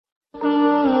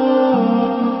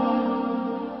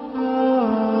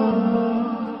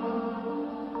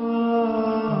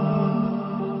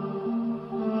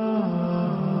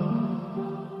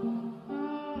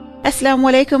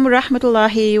Assalamu alaikum wa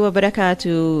rahmatullahi wa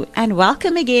barakatuh, and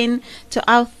welcome again to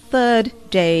our third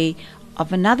day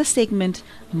of another segment,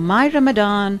 My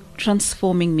Ramadan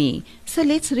Transforming Me. So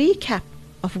let's recap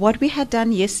of what we had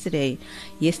done yesterday.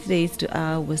 Yesterday's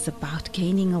dua was about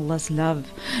gaining Allah's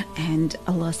love and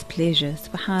Allah's pleasure,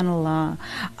 subhanallah,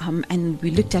 and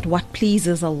we looked at what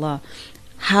pleases Allah.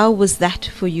 How was that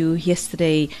for you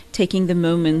yesterday, taking the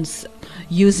moments,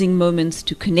 using moments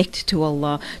to connect to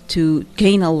Allah, to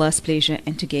gain Allah's pleasure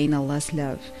and to gain Allah's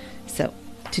love? So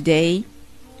today,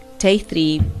 day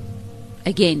 3,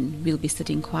 again we'll be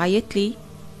sitting quietly,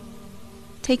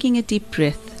 taking a deep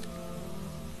breath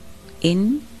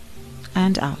in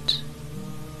and out,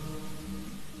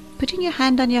 putting your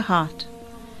hand on your heart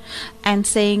and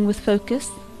saying with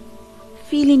focus,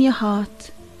 feel in your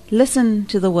heart, listen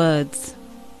to the words.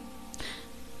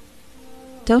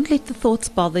 Don't let the thoughts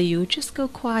bother you. Just go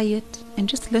quiet and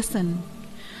just listen.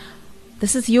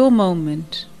 This is your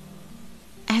moment.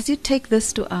 As you take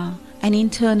this dua and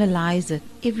internalize it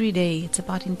every day, it's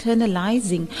about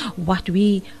internalizing what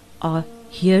we are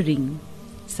hearing.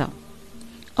 So,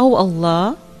 O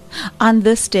Allah, on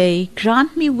this day,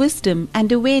 grant me wisdom and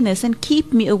awareness and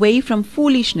keep me away from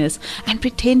foolishness and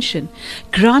pretension.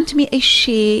 Grant me a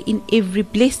share in every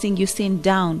blessing you send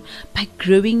down by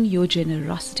growing your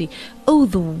generosity, O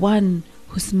the one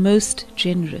who's most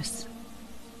generous.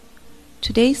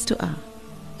 Today's dua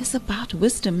is about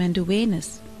wisdom and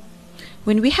awareness.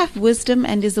 When we have wisdom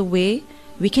and is aware,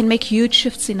 we can make huge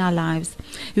shifts in our lives.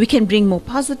 We can bring more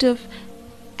positive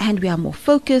and we are more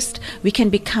focused. We can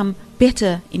become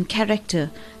better in character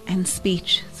and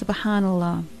speech.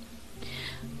 Subhanallah.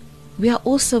 We are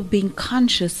also being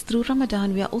conscious through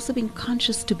Ramadan. We are also being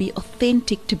conscious to be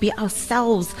authentic, to be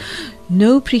ourselves.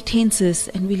 No pretenses,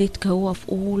 and we let go of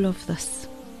all of this.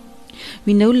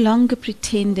 We no longer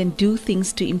pretend and do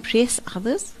things to impress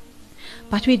others,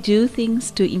 but we do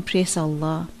things to impress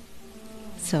Allah.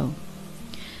 So,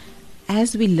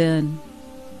 as we learn,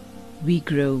 we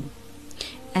grow.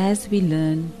 As we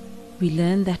learn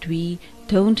that we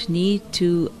don't need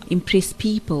to impress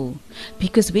people,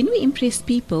 because when we impress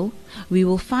people, we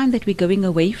will find that we're going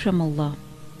away from Allah.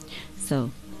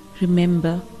 So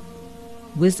remember,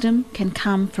 wisdom can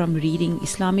come from reading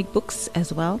Islamic books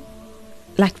as well,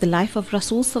 like the life of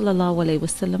Rasul sallallahu alaihi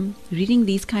wasallam. Reading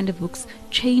these kind of books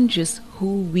changes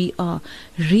who we are.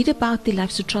 Read about their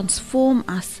lives to transform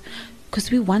us, because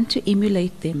we want to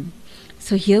emulate them.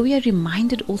 So here we are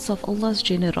reminded also of Allah's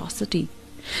generosity.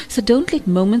 So don't let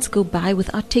moments go by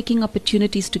without taking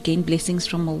opportunities to gain blessings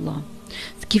from Allah.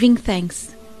 Giving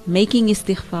thanks, making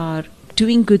istighfar,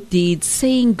 doing good deeds,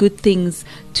 saying good things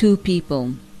to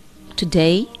people.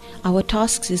 Today, our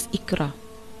task is Iqra.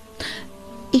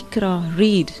 Iqra,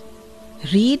 read.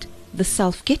 Read the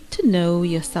self. Get to know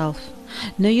yourself.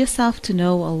 Know yourself to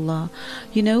know Allah.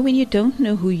 You know, when you don't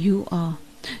know who you are,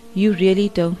 you really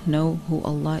don't know who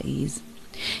Allah is.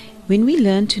 When we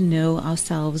learn to know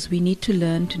ourselves, we need to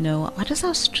learn to know what is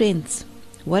our strengths,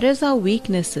 what is our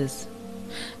weaknesses.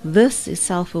 This is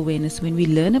self-awareness. When we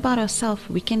learn about ourselves,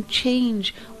 we can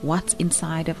change what's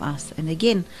inside of us. And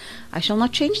again, I shall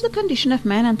not change the condition of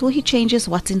man until he changes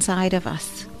what's inside of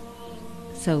us.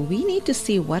 So we need to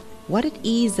see what it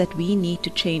is that we need to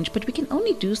change. But we can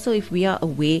only do so if we are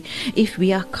aware, if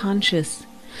we are conscious.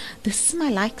 This is my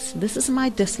likes, this is my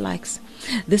dislikes,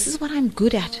 this is what I'm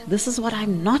good at, this is what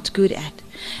I'm not good at.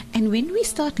 And when we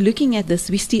start looking at this,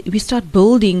 we start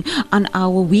building on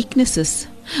our weaknesses.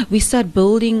 We start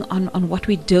building on what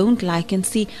we don't like and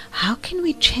see how can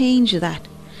we change that.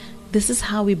 This is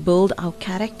how we build our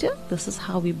character. This is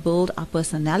how we build our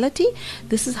personality.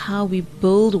 This is how we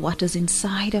build what is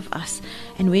inside of us.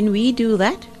 And when we do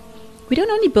that, we don't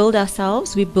only build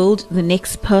ourselves, we build the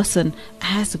next person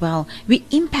as well. We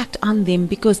impact on them,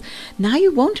 because now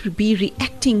you won't be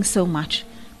reacting so much,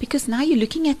 because now you're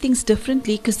looking at things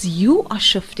differently, because you are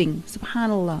shifting.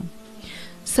 Subhanallah.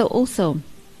 So also,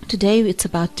 today it's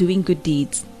about doing good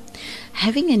deeds.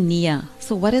 Having a niyyah.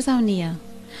 So what is our niyyah?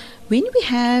 When we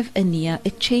have a niyyah,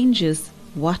 it changes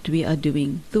what we are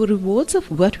doing. The rewards of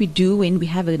what we do when we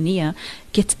have a niyyah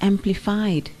gets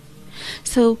amplified.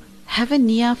 So have a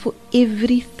niyyah for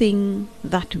everything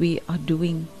that we are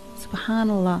doing.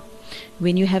 Subhanallah.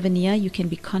 When you have a niyyah, you can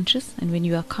be conscious, and when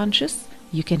you are conscious,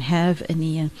 you can have a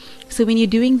niyyah. So when you're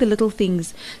doing the little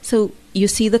things, so you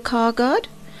see the car guard,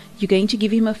 you're going to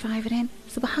give him a 5 rand.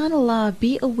 Subhanallah,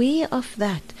 be aware of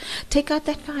that. Take out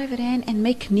that 5 rand and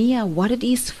make niyyah what it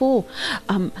is for.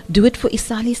 Do it for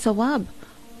Isali Sawab.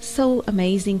 So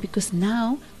amazing, because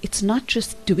now it's not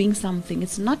just doing something,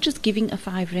 it's not just giving a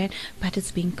 5 rand, but it's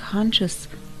being conscious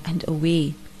and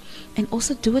aware. And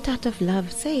also do it out of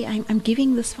love. Say, I'm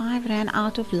giving this 5 rand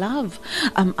out of love,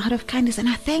 out of kindness, and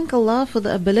I thank Allah for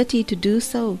the ability to do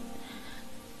so.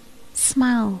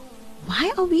 Smile.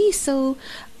 Why are we so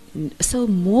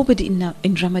morbid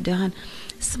in Ramadan?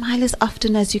 Smile as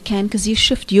often as you can, because you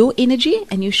shift your energy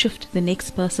and you shift the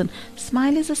next person.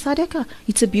 Smile is a sadaqah.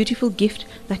 It's a beautiful gift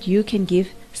that you can give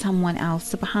someone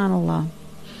else. Subhanallah.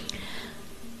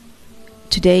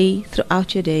 Today,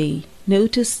 throughout your day,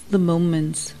 notice the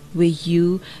moments where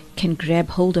you can grab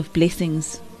hold of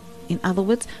blessings. In other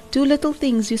words, do little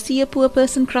things. You see a poor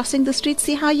person crossing the street,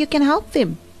 see how you can help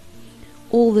them.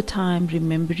 All the time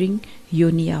remembering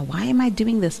your niyyah. Why am I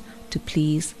doing this? To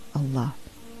please Allah.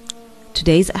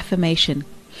 Today's affirmation: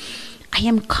 I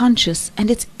am conscious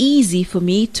and it's easy for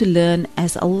me to learn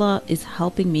as Allah is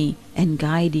helping me and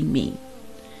guiding me.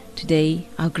 Today,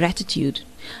 our gratitude: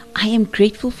 I am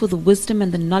grateful for the wisdom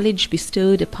and the knowledge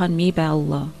bestowed upon me by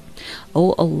Allah.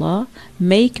 O Allah,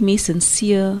 make me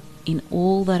sincere in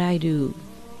all that I do.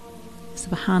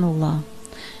 Subhanallah.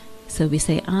 So we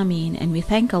say Ameen and we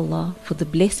thank Allah for the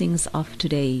blessings of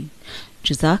today.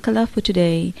 Jazakallah for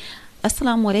today.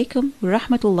 Assalamu alaikum wa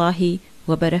rahmatullahi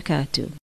wa barakatuh.